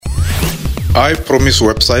I Promise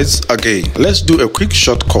Websites again. Let's do a quick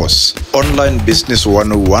short course. Online Business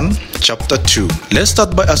 101, Chapter 2. Let's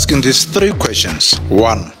start by asking these 3 questions.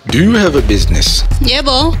 1. Do you have a business?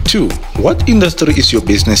 Yebo. 2. What industry is your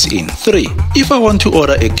business in? 3. If I want to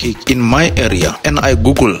order a cake in my area and I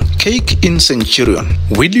Google cake in Centurion,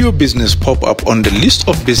 will your business pop up on the list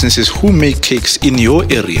of businesses who make cakes in your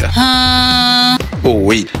area? Oh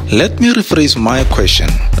wait, let me rephrase my question.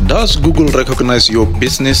 Does Google recognize your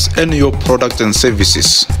business and your product and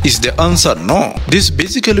services? Is the answer no? This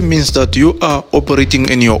basically means that you are operating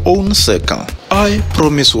in your own circle. I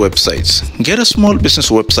Promise Websites. Get a small business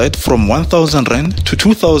website from 1,000 Rand to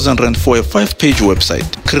 2,000 Rand for a 5-page website.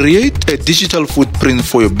 Create a digital footprint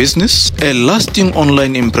for your business, a lasting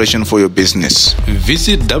online impression for your business.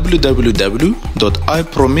 Visit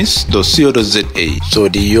www.ipromise.co.za.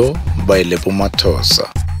 Sodio by Lepo Matosa.